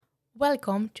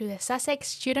Welcome to the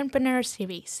Sussex Studentpreneur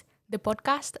Series, the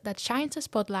podcast that shines a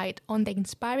spotlight on the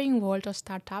inspiring world of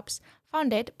startups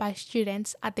founded by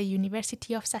students at the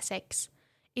University of Sussex.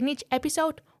 In each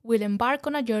episode, we'll embark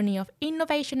on a journey of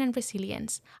innovation and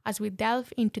resilience as we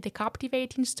delve into the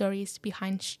captivating stories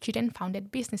behind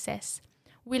student-founded businesses.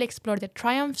 We'll explore the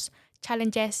triumphs,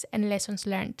 challenges, and lessons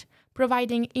learned,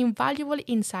 providing invaluable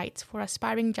insights for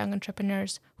aspiring young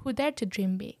entrepreneurs who dare to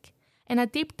dream big, and a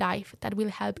deep dive that will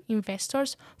help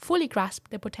investors fully grasp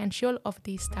the potential of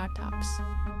these startups.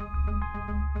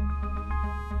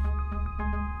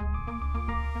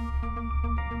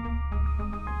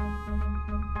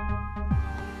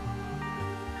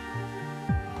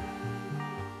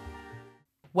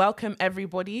 Welcome,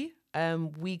 everybody.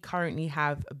 We currently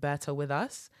have Berta with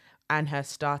us and her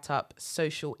startup,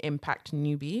 Social Impact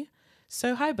Newbie.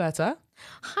 So hi, Berta.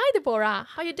 Hi, Deborah.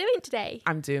 How are you doing today?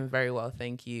 I'm doing very well,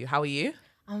 thank you. How are you?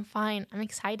 I'm fine. I'm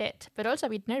excited, but also a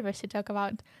bit nervous to talk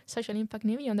about Social Impact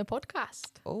Newbie on the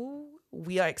podcast. Oh,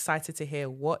 we are excited to hear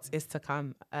what is to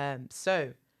come.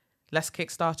 So let's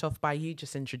kickstart off by you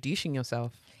just introducing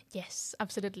yourself. Yes,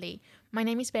 absolutely. My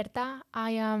name is Berta.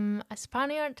 I am a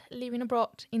Spaniard living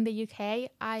abroad in the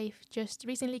UK. I've just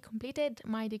recently completed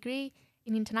my degree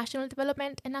in International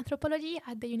Development and Anthropology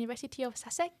at the University of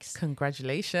Sussex.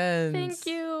 Congratulations. Thank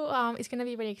you. It's going to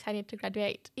be very exciting to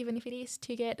graduate, even if it is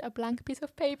to get a blank piece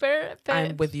of paper. But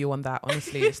I'm with you on that,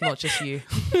 honestly. It's not just you.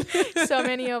 So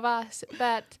many of us.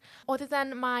 But other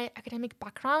than my academic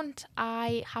background,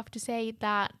 I have to say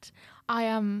that I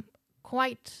am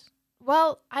quite...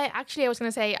 Well, I was going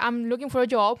to say I'm looking for a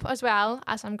job as well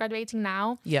as I'm graduating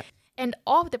now. Yeah. And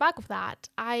off the back of that,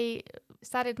 I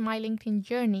started my LinkedIn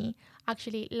journey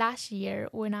actually last year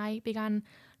when I began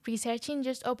researching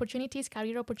just opportunities,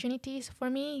 career opportunities for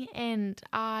me. And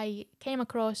I came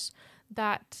across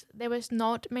that there was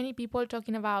not many people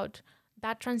talking about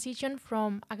that transition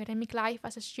from academic life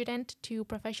as a student to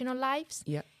professional lives.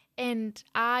 Yeah. And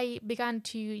I began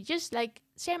to just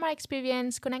share my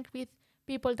experience, connect with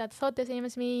people that thought the same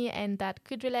as me and that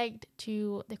could relate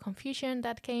to the confusion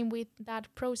that came with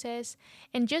that process,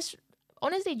 and just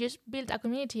honestly just build a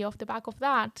community off the back of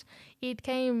that. It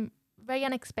came very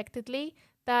unexpectedly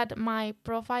that my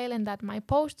profile and that my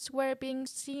posts were being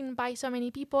seen by so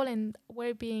many people and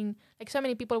were being so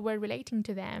many people were relating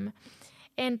to them.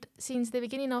 And since the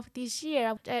beginning of this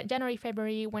year, January,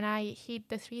 February, when I hit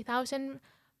the 3,000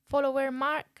 follower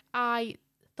mark, I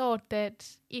thought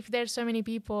that if there's so many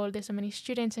people, there's so many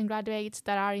students and graduates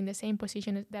that are in the same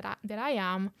position that I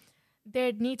am,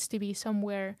 there needs to be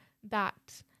somewhere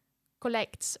that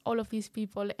collects all of these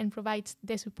people and provides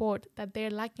the support that they're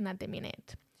lacking at the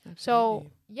minute. Absolutely.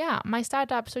 So yeah, my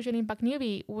startup Social Impact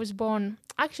Newbie was born,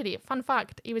 actually, fun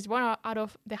fact, it was born out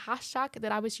of the hashtag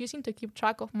that I was using to keep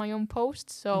track of my own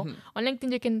posts. So on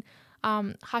LinkedIn, you can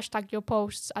hashtag your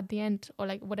posts at the end or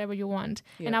whatever you want.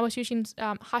 Yeah. And I was using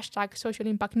hashtag Social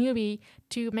Impact Newbie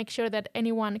to make sure that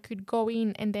anyone could go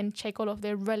in and then check all of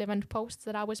the relevant posts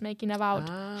that I was making about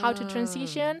how to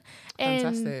transition.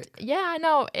 Fantastic. And yeah, I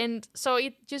know. And so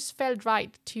it just felt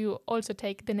right to also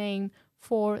take the name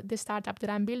for the startup that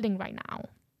I'm building right now.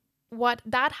 What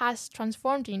that has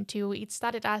transformed into, it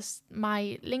started as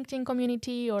my LinkedIn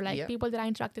community or people that I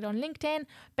interacted on LinkedIn,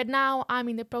 but now I'm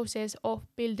in the process of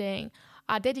building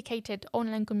a dedicated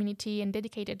online community and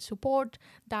dedicated support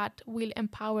that will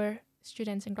empower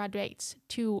students and graduates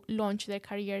to launch their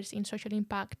careers in social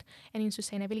impact and in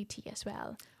sustainability as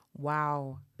well.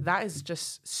 Wow, that is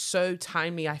just so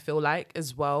timely, I feel like,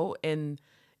 as well, in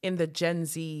the Gen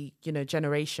Z,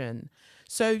 generation.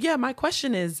 So yeah, my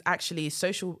question is actually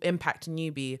Social Impact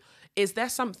Newbie. Is there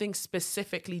something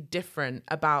specifically different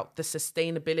about the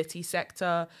sustainability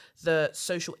sector, the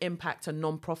social impact and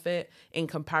nonprofit in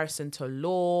comparison to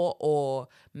law or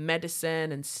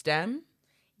medicine and STEM?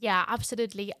 Yeah,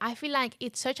 absolutely. I feel like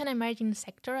it's such an emerging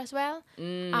sector as well,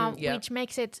 which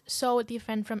makes it so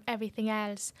different from everything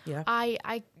else. Yeah.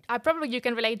 I probably, you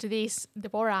can relate to this.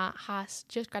 Deborah has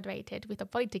just graduated with a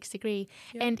politics degree,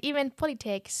 and even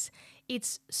politics,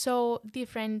 it's so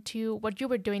different to what you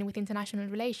were doing with international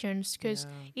relations because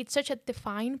it's such a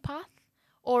defined path.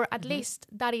 Or at least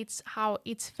that it's how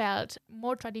it's felt.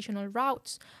 More traditional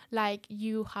routes like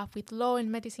you have with law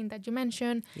and medicine that you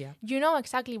mentioned. Yeah. You know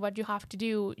exactly what you have to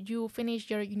do. You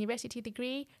finish your university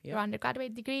degree, your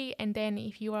undergraduate degree, and then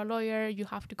if you are a lawyer, you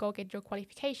have to go get your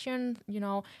qualification,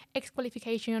 X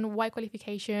qualification, Y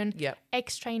qualification,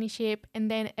 X traineeship,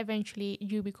 and then eventually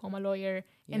you become a lawyer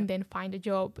and then find a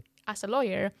job as a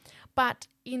lawyer. But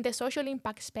in the social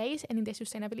impact space and in the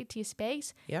sustainability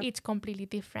space, it's completely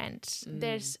different.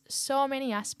 There's so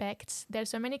many aspects. There's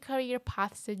so many career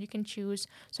paths that you can choose,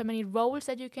 so many roles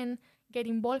that you can get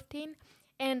involved in.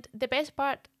 And the best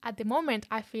part at the moment,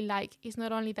 I feel like, is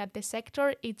not only that the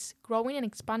sector it's growing and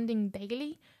expanding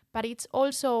daily, but it's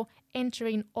also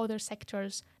entering other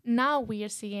sectors. Now we are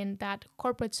seeing that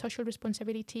corporate social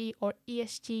responsibility or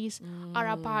ESGs are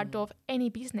a part of any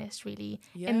business, really.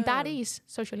 And that is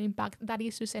social impact, that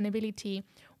is sustainability.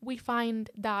 We find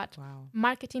that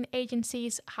marketing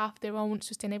agencies have their own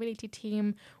sustainability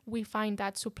team. We find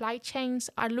that supply chains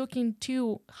are looking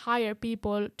to hire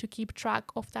people to keep track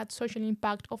of that social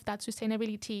impact, of that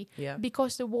sustainability,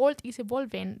 because the world is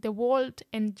evolving. The world,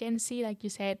 and Gen Z, like you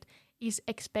said, is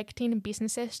expecting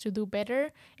businesses to do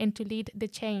better and to lead the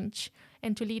change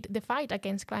and to lead the fight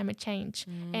against climate change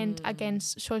and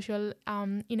against social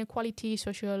inequality,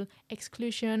 social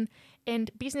exclusion. And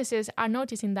businesses are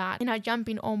noticing that and are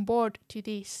jumping on board to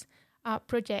this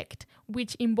project,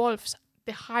 which involves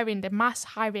the hiring, the mass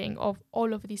hiring of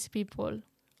all of these people.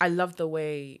 I love the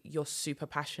way you're super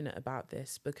passionate about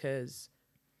this, because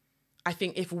I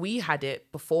think if we had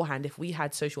it beforehand, if we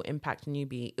had Social Impact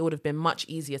Newbie, it would have been much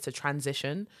easier to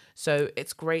transition. So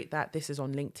it's great that this is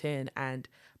on LinkedIn. And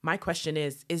my question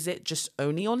is it just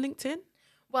only on LinkedIn?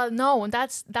 Well, no,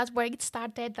 that's where it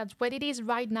started. That's where it is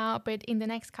right now. But in the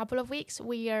next couple of weeks,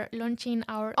 we are launching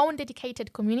our own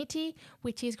dedicated community,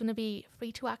 which is going to be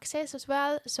free to access as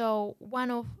well. So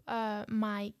one of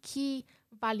my key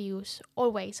values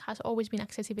has always been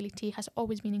accessibility, has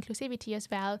always been inclusivity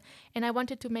as well. And I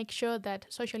wanted to make sure that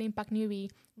Social Impact Newbie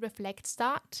reflects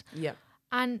that. Yeah.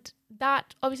 And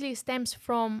that obviously stems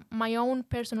from my own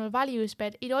personal values,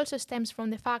 but it also stems from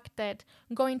the fact that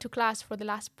going to class for the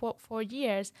last 4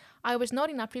 years, I was not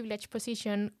in a privileged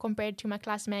position compared to my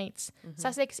classmates.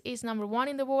 Sussex is number 1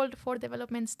 in the world for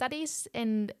development studies,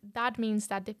 and that means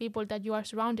that the people that you are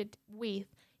surrounded with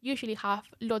usually have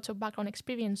lots of background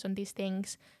experience on these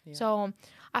things. So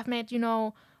I've met,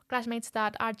 classmates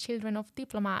that are children of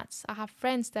diplomats. I have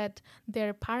friends that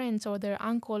their parents or their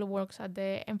uncle works at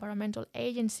the environmental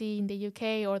agency in the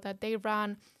UK, or that they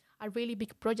run a really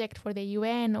big project for the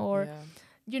UN, or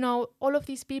all of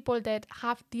these people that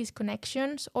have these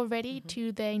connections already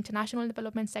to the international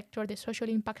development sector, the social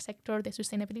impact sector, the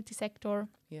sustainability sector,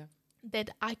 that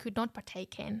I could not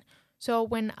partake in. So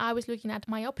when I was looking at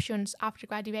my options after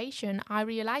graduation, I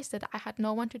realized that I had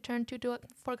no one to turn to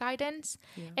for guidance.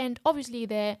 And obviously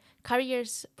the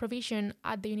careers provision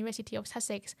at the University of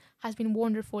Sussex has been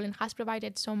wonderful and has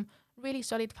provided some really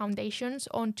solid foundations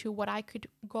onto what I could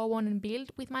go on and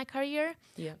build with my career.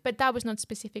 But that was not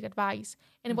specific advice.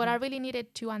 And what I really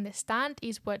needed to understand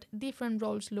is what different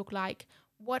roles look like.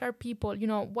 What are people,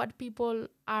 what people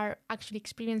are actually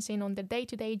experiencing on their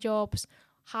day-to-day jobs,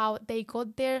 how they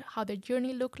got there, how their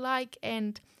journey looked like.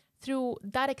 And through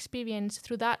that experience,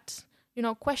 through that,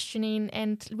 questioning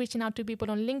and reaching out to people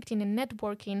on LinkedIn and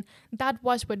networking, that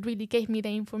was what really gave me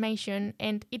the information.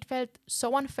 And it felt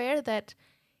so unfair that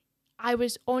I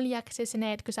was only accessing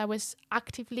it because I was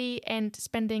actively and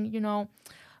spending,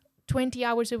 20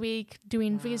 hours a week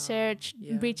doing research,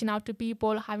 reaching out to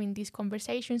people, having these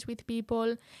conversations with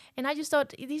people. And I just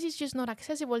thought, this is just not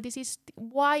accessible.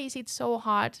 Why is it so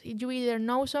hard? You either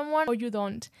know someone or you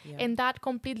don't. And that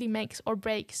completely makes or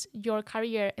breaks your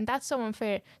career. And that's so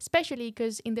unfair, especially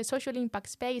because in the social impact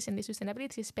space and the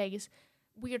sustainability space,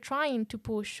 we are trying to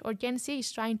push, or Gen Z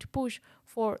is trying to push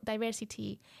for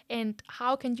diversity. And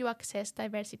how can you access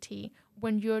diversity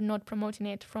when you're not promoting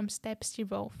it from step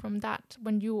 0, from that,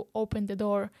 when you open the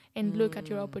door and look at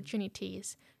your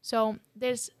opportunities? So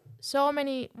there's so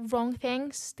many wrong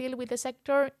things still with the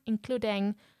sector,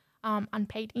 including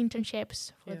unpaid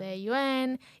internships for the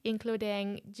UN,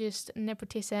 including just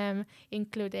nepotism,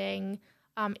 including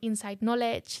inside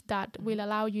knowledge that will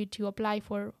allow you to apply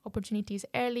for opportunities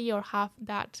early or have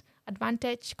that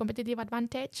advantage, competitive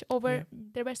advantage over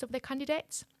the rest of the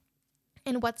candidates.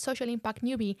 And what Social Impact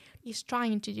Newbie is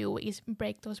trying to do is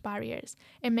break those barriers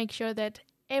and make sure that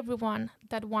everyone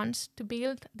that wants to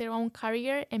build their own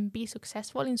career and be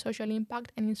successful in social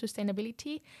impact and in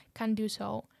sustainability can do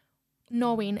so,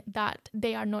 knowing that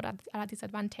they are not at a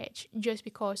disadvantage just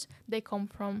because they come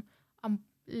from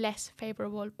less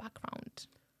favorable background.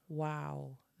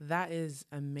 Wow, that is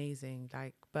amazing.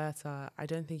 Like, Berta, I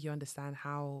don't think you understand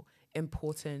how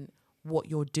important what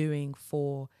you're doing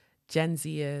for Gen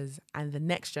Zers and the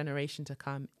next generation to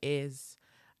come is.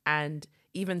 And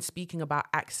even speaking about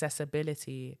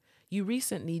accessibility, you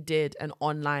recently did an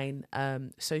online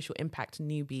social impact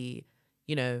newbie,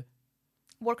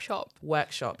 workshop.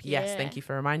 Yes, Yeah. thank you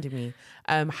for reminding me.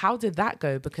 How did that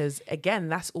go? Because again,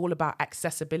 that's all about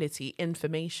accessibility,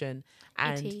 information, It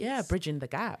and is. bridging the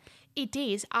gap. It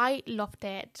is. I loved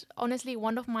it. Honestly,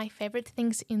 one of my favorite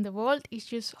things in the world is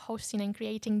just hosting and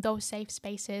creating those safe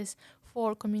spaces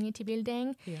for community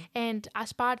building. Yeah. And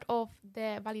as part of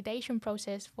the validation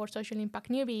process for Social Impact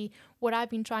Newbie, what I've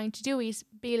been trying to do is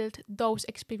build those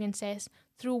experiences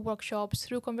through workshops,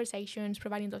 through conversations,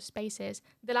 providing those spaces.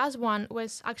 The last one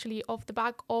was actually off the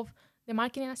back of the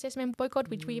marketing assessment boycott,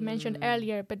 which we mentioned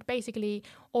earlier, but basically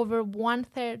over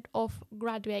 1/3 of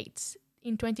graduates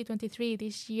in 2023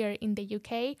 this year in the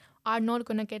UK are not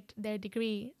going to get their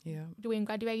degree during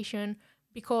graduation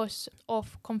because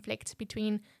of conflicts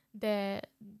between the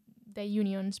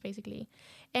unions, basically.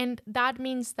 And that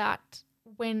means that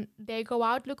when they go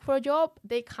out look for a job,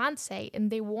 they can't say and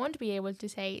they won't be able to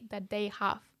say that they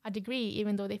have a degree,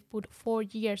 even though they've put 4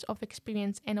 years of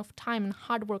experience and of time and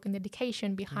hard work and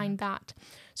dedication behind that.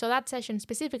 So that session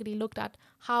specifically looked at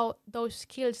how those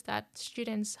skills that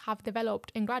students have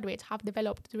developed and graduates have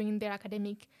developed during their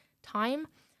academic time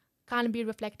can be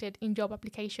reflected in job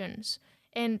applications.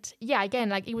 And again,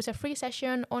 like it was a free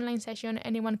session, online session,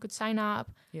 anyone could sign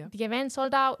up. Yeah. The event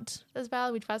sold out as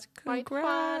well, which was quite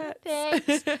fun.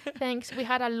 Thanks. We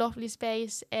had a lovely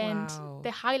space, and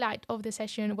the highlight of the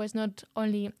session was not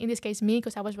only, in this case, me,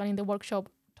 because I was running the workshop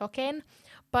talking,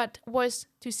 but was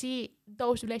to see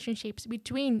those relationships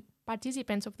between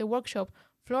participants of the workshop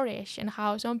flourish, and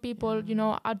how some people,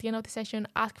 at the end of the session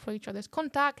ask for each other's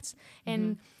contacts,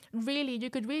 and really, you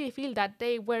could really feel that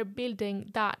they were building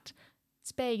that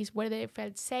space where they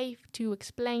felt safe to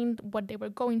explain what they were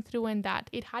going through, and that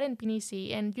it hadn't been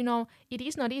easy. And it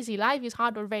is not easy. Life is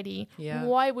hard already.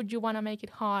 Why would you want to make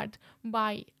it hard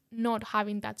by not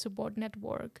having that support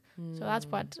network? So that's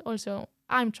what also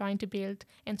I'm trying to build,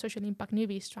 and Social Impact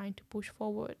Newbie is trying to push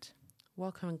forward.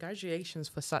 Well, congratulations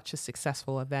for such a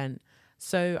successful event.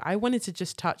 So I wanted to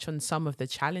just touch on some of the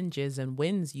challenges and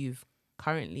wins you've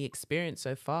currently experienced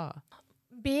so far.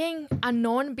 Being a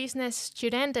non-business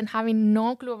student and having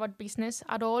no clue about business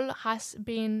at all has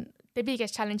been the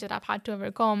biggest challenge that I've had to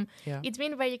overcome. It's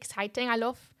been very exciting. I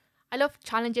love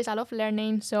challenges. I love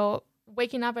learning. So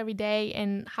waking up every day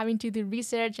and having to do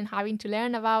research and having to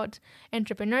learn about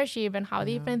entrepreneurship and how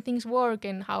different things work,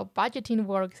 and how budgeting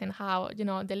works, and how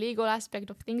the legal aspect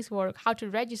of things work, how to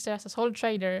register as a sole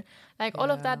trader, like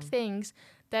all of that things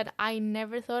that I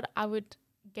never thought I would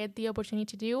get the opportunity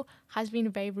to do, has been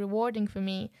very rewarding for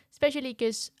me, especially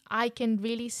because I can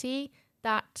really see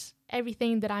that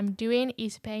everything that I'm doing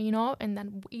is paying off, and that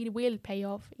it will pay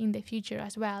off in the future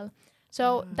as well.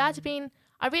 So that's been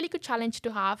a really good challenge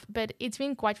to have, but it's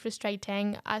been quite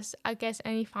frustrating, as I guess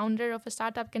any founder of a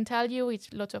startup can tell you.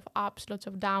 It's lots of ups, lots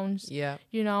of downs,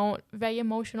 very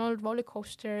emotional roller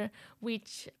coaster,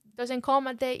 which doesn't come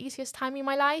at the easiest time in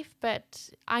my life, but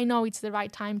I know it's the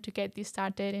right time to get this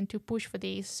started and to push for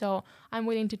this. So I'm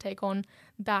willing to take on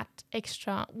that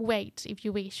extra weight, if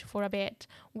you wish, for a bit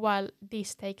while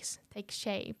this takes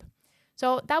shape.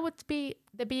 So that would be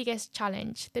the biggest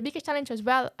challenge. The biggest challenge as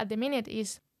well at the minute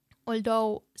is,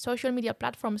 although social media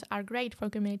platforms are great for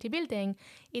community building,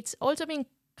 it's also been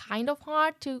kind of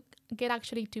hard to get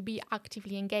actually to be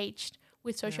actively engaged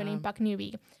with Social Impact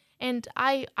Newbie. And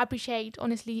I appreciate,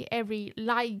 honestly, every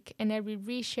like and every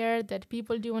reshare that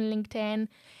people do on LinkedIn,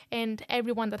 and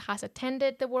everyone that has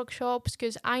attended the workshops,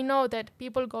 because I know that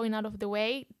people going out of the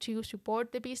way to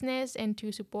support the business and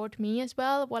to support me as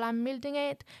well while I'm building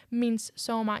it means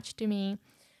so much to me.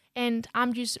 And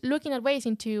I'm just looking at ways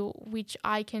into which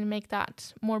I can make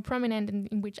that more prominent, and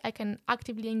in which I can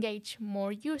actively engage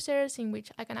more users, in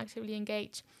which I can actively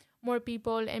engage more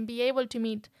people and be able to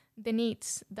meet the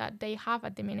needs that they have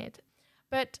at the minute.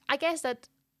 But I guess that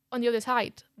on the other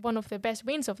side, one of the best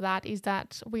wins of that is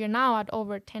that we are now at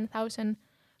over 10,000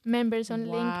 members on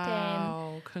LinkedIn.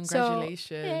 Wow, congratulations.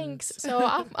 So, thanks.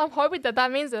 So I'm hoping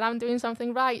that means that I'm doing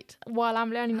something right while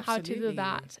I'm learning how to do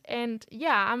that. And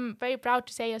I'm very proud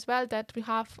to say as well that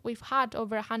we've had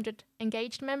over 100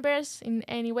 engaged members in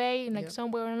any way, in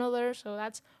some way or another. So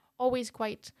that's always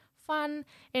quite fun.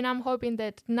 And I'm hoping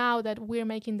that now that we're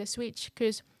making the switch,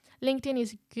 because LinkedIn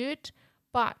is good,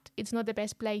 but it's not the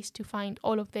best place to find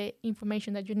all of the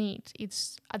information that you need.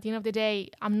 It's, at the end of the day,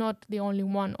 I'm not the only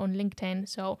one on LinkedIn.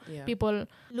 So people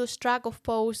lose track of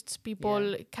posts.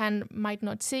 People might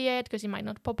not see it because it might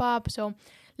not pop up. So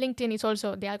LinkedIn is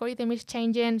also, the algorithm is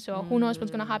changing. So who knows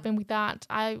what's going to happen with that.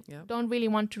 I don't really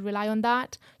want to rely on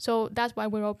that. So that's why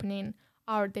we're opening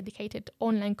our dedicated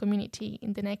online community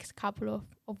in the next couple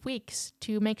of weeks,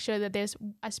 to make sure that there's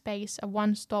a space, a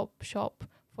one-stop shop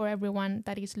for everyone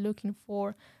that is looking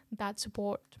for that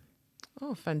support.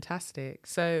 Oh, fantastic.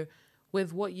 So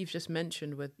with what you've just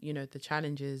mentioned with, the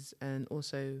challenges and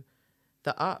also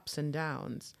the ups and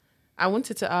downs, I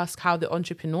wanted to ask how the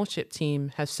entrepreneurship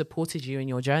team has supported you in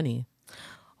your journey.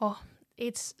 Oh,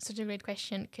 it's such a great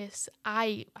question because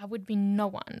I would be no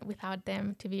one without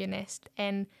them, to be honest.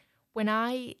 And when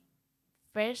I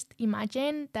first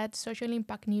imagined that social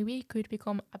impact Newbie could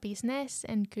become a business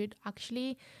and could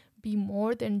actually be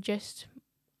more than just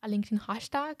a LinkedIn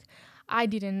hashtag, I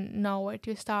didn't know where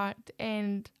to start.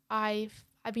 And I've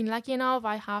been lucky enough.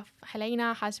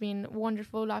 Helena has been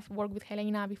wonderful. I've worked with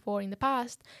Helena before in the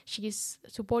past. She's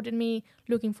supported me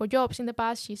looking for jobs in the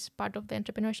past. She's part of the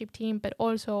entrepreneurship team, but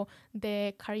also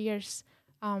the careers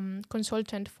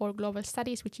consultant for global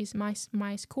studies, which is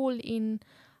my school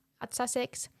at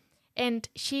Sussex. And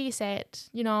she said,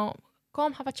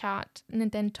 come have a chat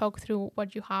and then talk through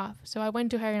what you have. So I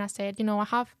went to her and I said, I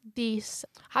have this.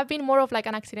 I've been more of like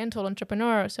an accidental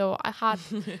entrepreneur. So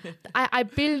I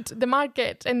built the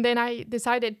market and then I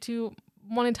decided to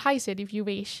monetize it, if you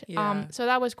wish. Yeah. So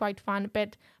that was quite fun.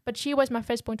 But she was my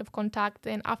first point of contact.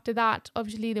 And after that,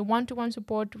 obviously, the one-to-one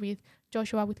support with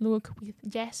Joshua, with Luke, with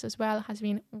Jess as well has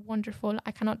been wonderful.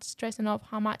 I cannot stress enough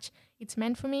how much it's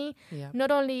meant for me. Yeah.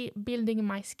 Not only building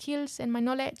my skills and my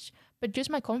knowledge, but just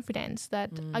my confidence that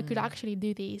I could actually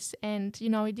do this. And,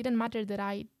 it didn't matter that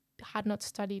I had not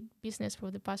studied business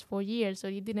for the past 4 years, or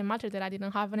it didn't matter that I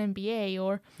didn't have an MBA,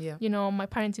 or, my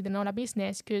parents didn't own a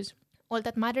business, because all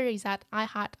that mattered is that I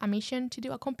had a mission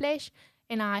to accomplish,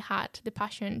 and I had the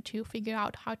passion to figure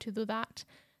out how to do that.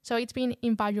 So it's been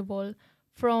invaluable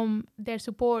from their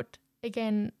support,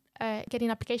 again, getting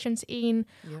applications in.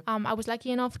 Yep. I was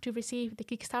lucky enough to receive the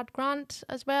Kickstart grant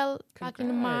as well back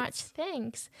in March.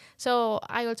 Thanks. So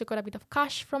I also got a bit of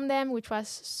cash from them, which was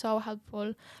so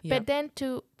helpful. Yep. But then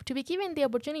to be given the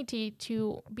opportunity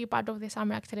to be part of the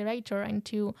Summer Accelerator and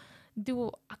to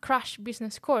do a crash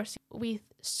business course with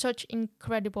such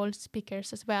incredible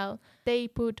speakers as well. They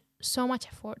put so much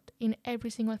effort in every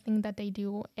single thing that they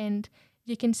do, and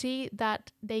you can see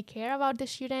that they care about the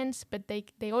students, but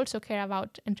they also care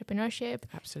about entrepreneurship.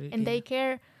 Absolutely. And they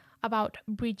care about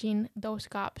bridging those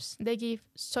gaps. They give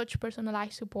such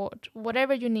personalized support,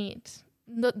 whatever you need.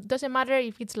 Doesn't matter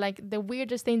if it's like the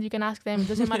weirdest thing you can ask them.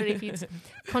 Doesn't matter if it's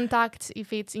contacts,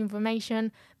 if it's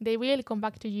information. They will come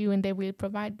back to you and they will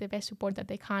provide the best support that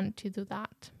they can to do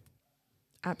that.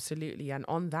 Absolutely. And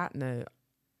on that note,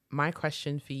 my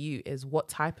question for you is, what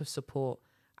type of support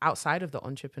outside of the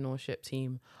entrepreneurship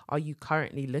team are you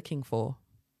currently looking for?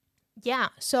 Yeah,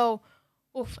 so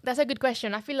that's a good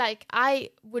question. I feel like I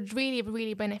would really,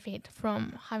 really benefit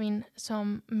from having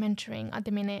some mentoring at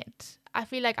the minute. I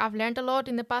feel like I've learned a lot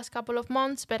in the past couple of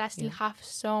months, but I still have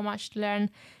so much to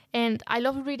learn. And I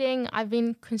love reading. I've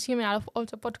been consuming a lot of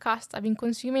also podcasts. I've been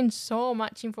consuming so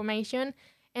much information.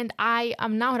 And I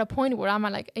am now at a point where I'm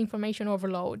at like information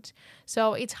overload.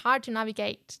 So it's hard to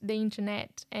navigate the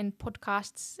internet and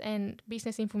podcasts and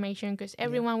business information because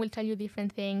everyone will tell you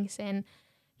different things. And,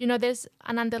 there's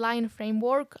an underlying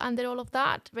framework under all of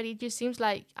that, but it just seems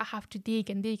like I have to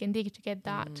dig and dig and dig to get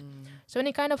that. So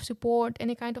any kind of support,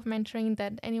 any kind of mentoring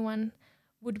that anyone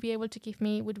would be able to give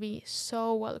me would be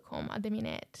so welcome at the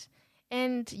minute.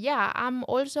 And I'm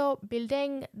also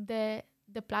building the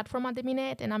platform at the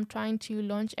minute, and I'm trying to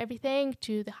launch everything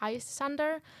to the highest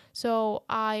standard. So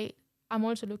I'm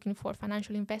also looking for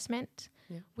financial investment,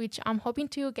 which I'm hoping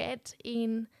to get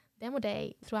in Demo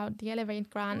Day throughout the Elevate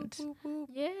grant.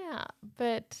 Yeah,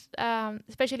 but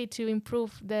especially to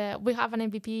improve we have an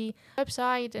MVP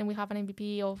website and we have an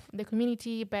MVP of the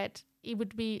community, but it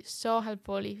would be so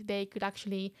helpful if they could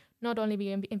actually not only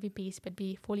be MVPs, but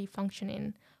be fully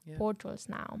functioning portals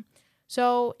now.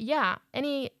 So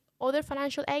any other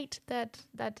financial aid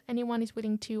that anyone is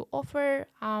willing to offer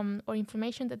or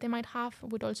information that they might have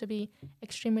would also be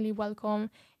extremely welcome.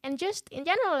 And just in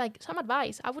general, like some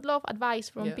advice. I would love advice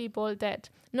from people that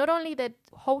not only that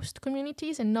host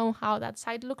communities and know how that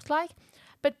site looks like,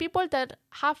 but people that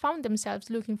have found themselves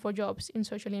looking for jobs in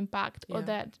social impact or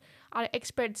that are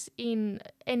experts in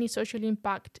any social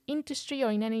impact industry or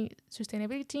in any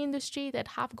sustainability industry that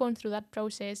have gone through that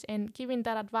process. And giving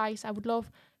that advice, I would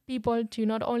love people to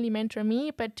not only mentor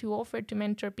me, but to offer to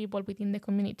mentor people within the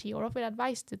community or offer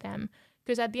advice to them.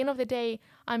 Because at the end of the day,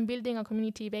 I'm building a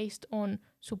community based on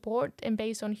support and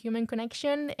based on human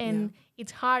connection. And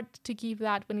it's hard to give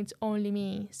that when it's only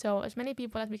me. So as many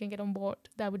people as we can get on board,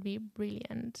 that would be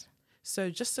brilliant. So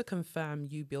just to confirm,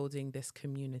 you building this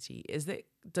community,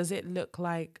 does it look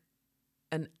like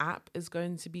an app is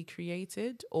going to be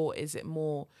created, or is it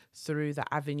more through the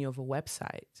avenue of a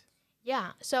website?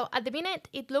 Yeah, so at the minute,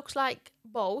 it looks like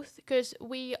both because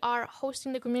we are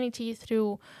hosting the community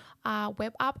through a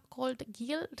web app called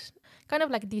Guild, kind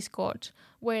of like Discord,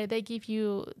 where they give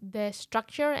you the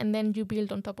structure and then you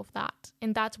build on top of that.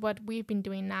 And that's what we've been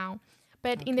doing now.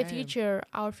 But in the Okay. future,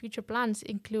 our future plans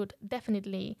include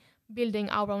definitely building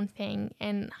our own thing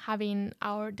and having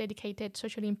our dedicated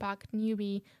social impact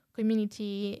newbie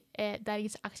community that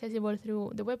is accessible through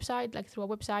the website, like through a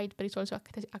website, but it's also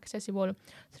accessible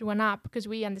through an app because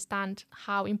we understand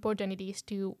how important it is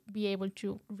to be able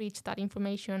to reach that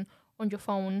information on your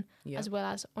phone Yeah. as well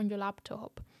as on your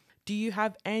laptop. Do you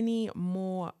have any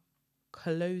more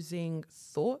closing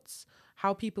thoughts?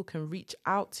 How people can reach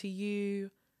out to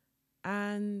you?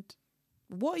 And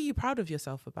what are you proud of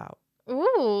yourself about?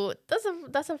 Ooh,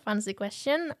 that's a fancy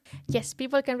question. Yes,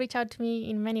 people can reach out to me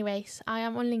in many ways. I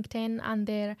am on LinkedIn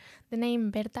under the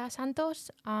name Berta Santos.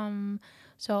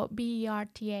 So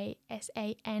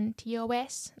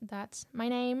BertaSantos. That's my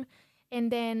name. And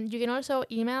then you can also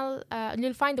email.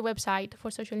 You'll find the website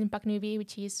for Social Impact Newbie,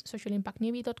 which is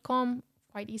socialimpactnewbie.com.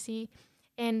 Quite easy.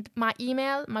 And my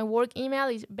email, my work email,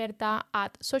 is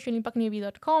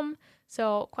berta@socialimpactnewbie.com.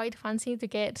 So quite fancy to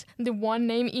get the one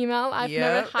name email. I've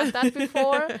never had that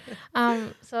before.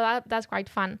 So that's quite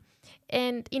fun.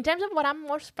 And in terms of what I'm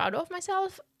most proud of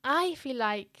myself, I feel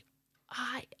like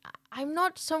I'm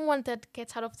not someone that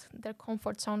gets out of their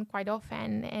comfort zone quite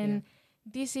often. And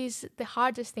this is the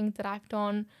hardest thing that I've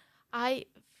done. I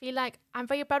feel like I'm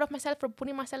very proud of myself for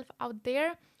putting myself out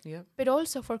there, but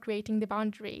also for creating the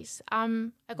boundaries.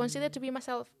 I consider to be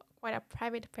myself quite a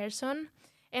private person.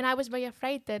 And I was very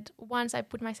afraid that once I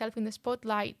put myself in the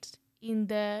spotlight in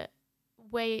the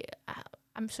way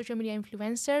I'm a social media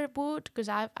influencer would, because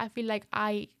I feel like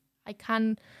I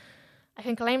can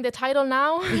claim the title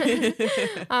now.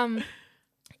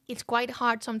 It's quite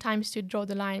hard sometimes to draw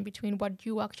the line between what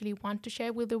you actually want to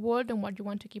share with the world and what you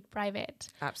want to keep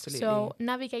private. Absolutely. So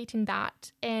navigating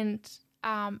that and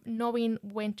knowing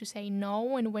when to say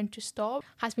no and when to stop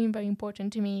has been very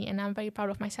important to me. And I'm very proud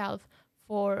of myself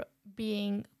for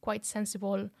being quite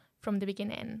sensible from the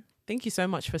beginning. Thank you so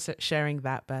much for sharing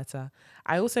that, Berta.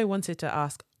 I also wanted to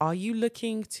ask, are you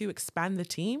looking to expand the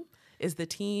team? Is the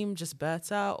team just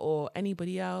Berta or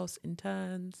anybody else,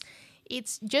 interns?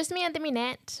 It's just me at the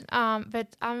minute,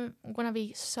 but I'm going to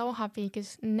be so happy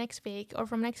because next week or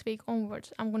from next week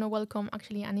onwards, I'm going to welcome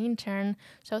actually an intern.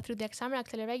 So through the Exam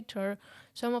Accelerator,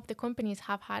 some of the companies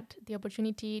have had the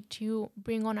opportunity to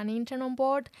bring on an intern on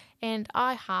board, and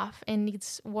I have, and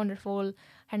it's wonderful.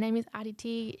 Her name is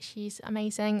Aditi. She's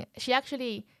amazing. She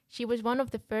was one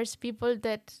of the first people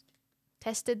that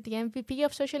tested the MVP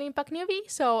of Social Impact Newbie.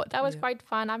 So that was quite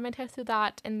fun. I met her through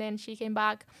that, and then she came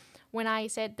back. When I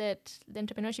said that the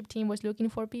entrepreneurship team was looking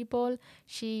for people,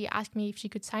 she asked me if she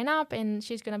could sign up, and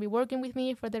she's going to be working with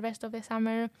me for the rest of the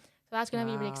summer. So that's going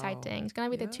to be really exciting. It's going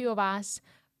to be the two of us.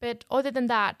 But other than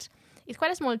that, it's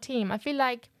quite a small team. I feel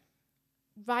like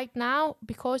right now,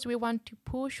 because we want to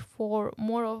push for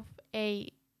more of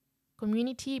a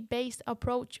community-based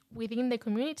approach within the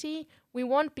community, we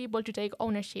want people to take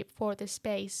ownership for the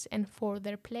space and for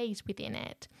their place within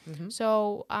it. Mm-hmm.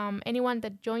 So anyone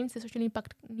that joins the Social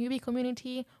Impact Newbie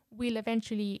community will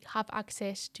eventually have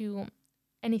access to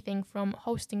anything from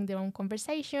hosting their own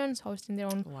conversations, hosting their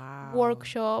own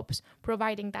workshops,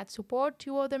 providing that support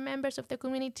to other members of the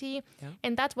community. Yeah.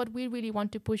 And that's what we really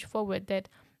want to push forward, that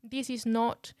this is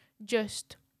not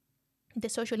just the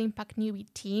Social Impact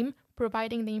Newbie team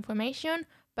providing the information,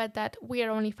 but that we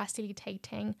are only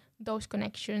facilitating those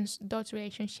connections, those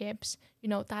relationships,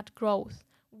 that growth.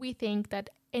 We think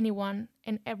that anyone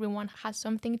and everyone has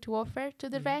something to offer to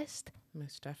the rest.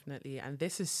 Most definitely. And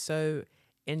this is so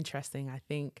interesting. I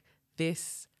think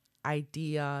this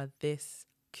idea, this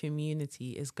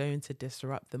community is going to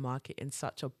disrupt the market in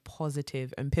such a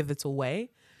positive and pivotal way.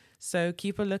 So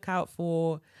keep a lookout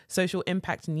for Social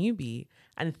Impact Newbie.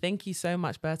 And thank you so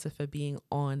much, Berta, for being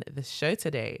on the show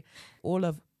today. All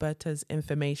of Berta's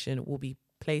information will be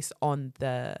placed on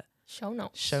the show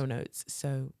notes.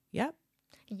 So, yeah.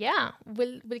 Yeah,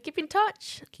 we'll keep in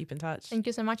touch. Keep in touch. Thank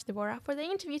you so much, Deborah, for the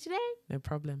interview today. No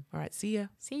problem. All right, see ya.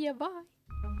 See ya, bye.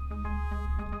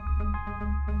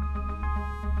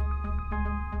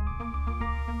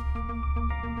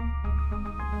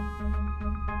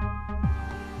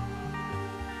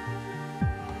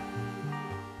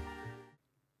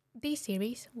 This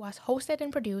series was hosted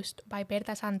and produced by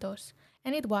Berta Santos,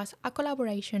 and it was a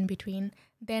collaboration between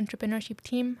the entrepreneurship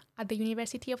team at the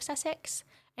University of Sussex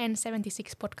and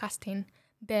 76 Podcasting,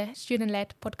 the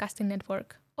student-led podcasting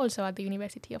network, also at the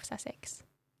University of Sussex.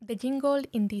 The jingle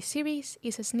in this series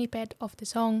is a snippet of the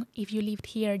song If You Lived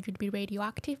Here You'd Be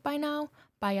Radioactive by Now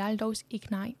by Aldo's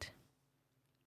Ignite.